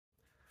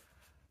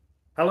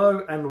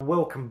Hello and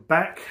welcome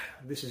back.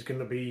 This is going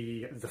to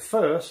be the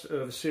first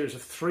of a series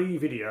of 3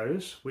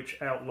 videos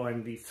which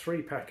outline the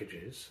 3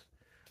 packages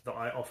that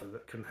I offer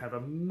that can have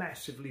a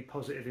massively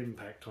positive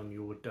impact on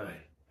your day,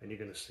 and you're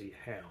going to see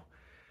how.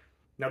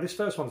 Now this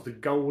first one's the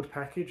gold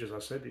package. As I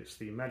said, it's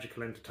the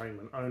magical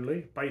entertainment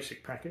only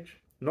basic package,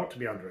 not to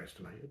be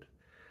underestimated.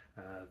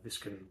 This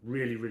can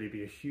really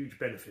be a huge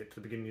benefit to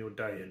the beginning of your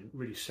day and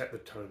really set the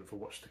tone for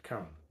what's to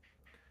come.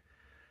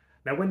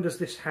 Now, when does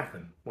this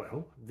happen?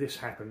 Well, this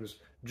happens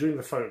during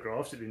the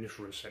photographs at the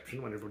initial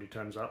reception when everybody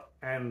turns up,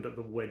 and at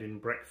the wedding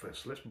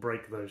breakfast. Let's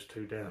break those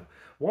 2 down.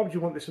 Why would you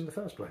want this in the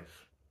first place?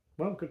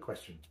 Well, good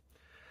question.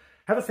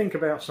 Have a think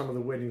about some of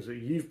the weddings that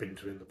you've been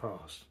to in the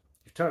past.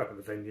 You turn up at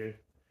the venue,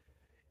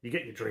 you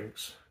get your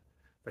drinks,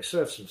 they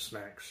serve some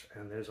snacks,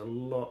 and there's a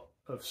lot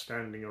of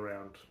standing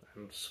around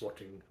and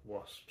swatting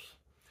wasps.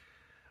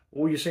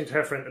 All you seem to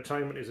have for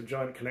entertainment is a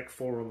giant Connect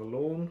 4 on the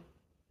lawn,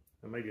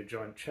 and maybe a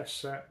giant chess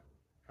set.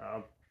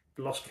 I've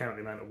lost count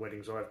the amount of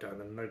weddings I've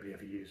done and nobody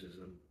ever uses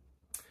them.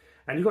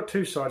 And you've got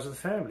 2 sides of the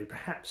family.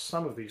 Perhaps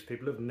some of these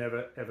people have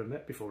never ever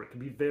met before. It can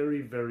be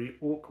very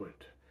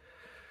awkward.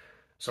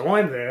 So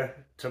I'm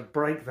there to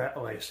break that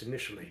ice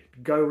initially.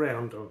 Go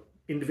round on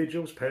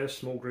individuals, pairs,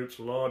 small groups,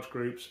 large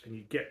groups, and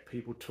you get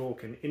people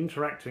talking,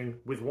 interacting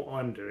with what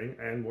I'm doing,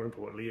 and more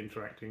importantly,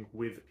 interacting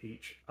with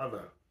each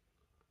other.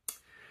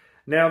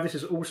 Now this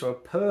is also a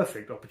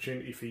perfect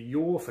opportunity for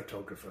your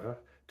photographer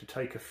to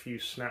take a few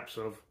snaps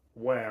of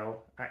wow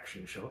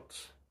action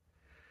shots,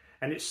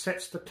 and it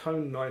sets the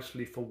tone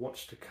nicely for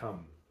what's to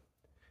come,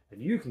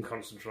 and you can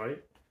concentrate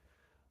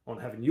on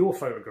having your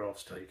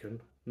photographs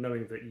taken,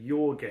 knowing that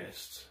your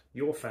guests,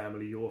 your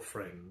family, your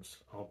friends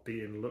are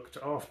being looked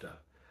after.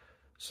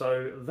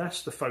 So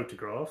that's the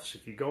photographs.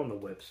 If you go on the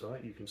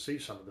website, you can see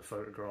some of the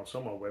photographs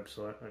on my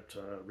website at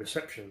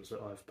receptions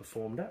that I've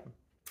performed at.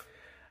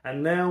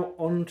 And now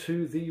on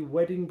to the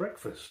wedding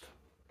breakfast.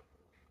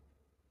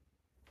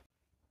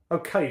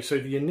 Okay, so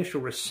the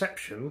initial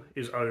reception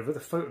is over, the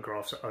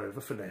photographs are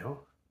over for now,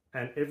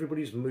 and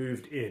everybody's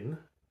moved in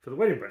for the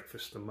wedding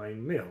breakfast, the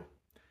main meal.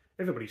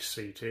 Everybody's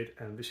seated,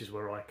 and this is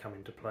where I come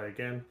into play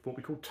again, what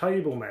we call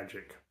table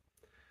magic.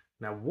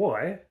 Now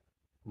why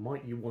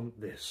might you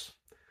want this?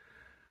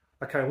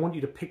 Okay, I want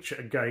you to picture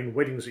again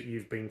weddings that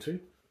you've been to.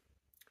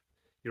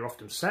 You're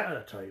often sat at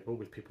a table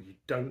with people you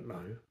don't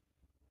know.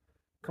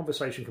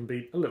 Conversation can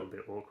be a little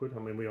bit awkward, I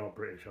mean we are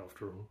British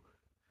after all.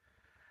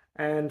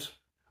 And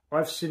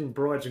I've seen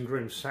brides and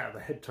grooms sat at the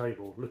head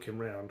table looking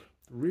round,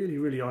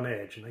 really on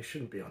edge, and they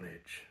shouldn't be on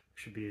edge. They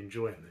should be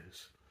enjoying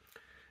this.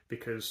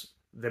 Because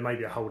there may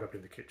be a hold up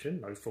in the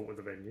kitchen, no fault with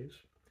the venues.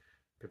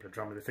 People are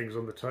drumming the things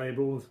on the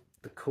table,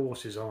 the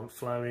courses aren't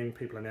flowing,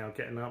 people are now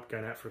getting up,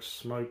 going out for a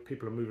smoke,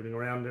 people are moving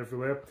around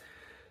everywhere.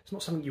 It's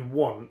not something you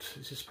want.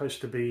 This is supposed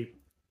to be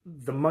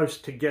the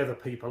most together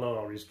people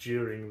are is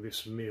during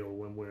this meal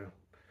when we're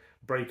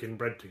breaking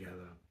bread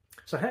together.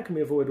 So how can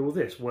we avoid all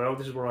this? Well,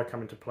 this is where I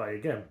come into play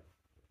again.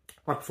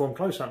 I perform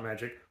close-up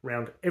magic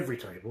round every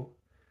table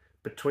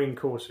between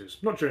courses.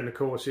 Not during the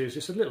courses,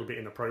 it's a little bit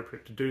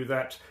inappropriate to do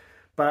that,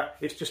 but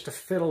it's just to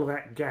fill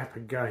that gap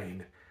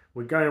again.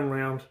 We're going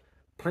round,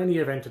 plenty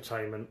of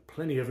entertainment,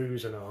 plenty of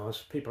oohs and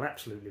ahs, people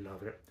absolutely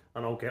love it,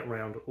 and I'll get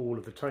round all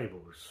of the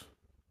tables.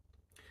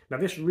 Now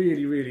this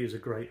really is a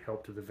great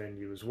help to the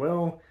venue as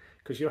well,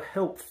 because you'll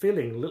help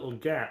filling little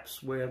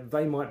gaps where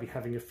they might be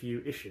having a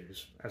few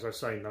issues, as I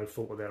say, no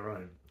fault of their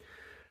own.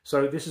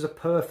 So this is a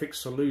perfect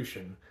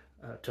solution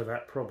to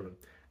that problem.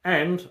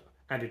 And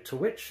added to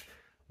which,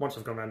 once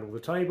I've gone around all the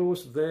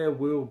tables, there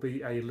will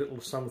be a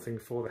little something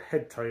for the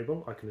head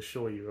table, I can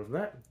assure you of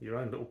that, your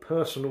own little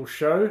personal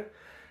show.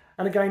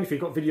 And again, if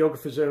you've got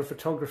videographers there and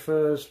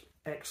photographers,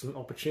 excellent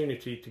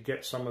opportunity to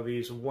get some of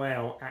these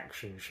wow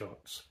action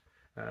shots.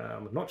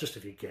 Not just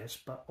of your guests,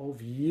 but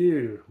of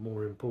you,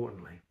 more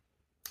importantly.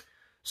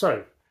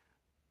 So,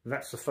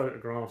 that's the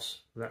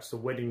photographs, that's the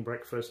wedding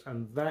breakfast,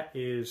 and that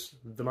is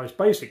the most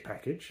basic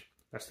package.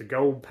 That's the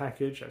gold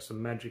package, that's the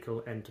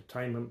magical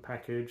entertainment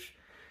package.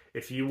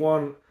 If you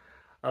want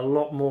a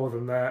lot more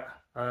than that,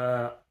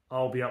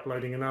 I'll be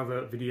uploading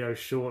another video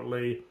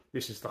shortly.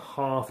 This is the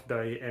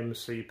half-day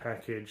MC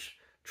package.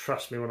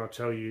 Trust me when I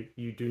tell you,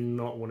 you do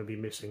not want to be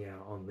missing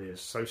out on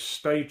this. So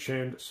stay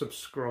tuned,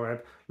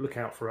 subscribe, look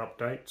out for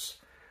updates.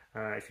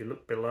 If you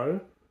look below,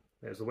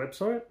 there's the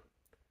website.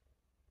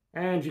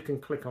 And you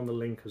can click on the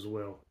link as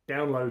well.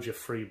 Download your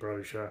free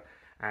brochure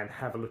and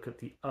have a look at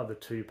the other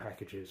 2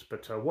 packages.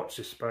 But watch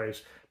this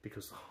space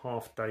because the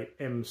half-day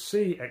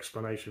MC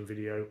explanation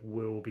video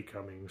will be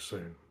coming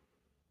soon.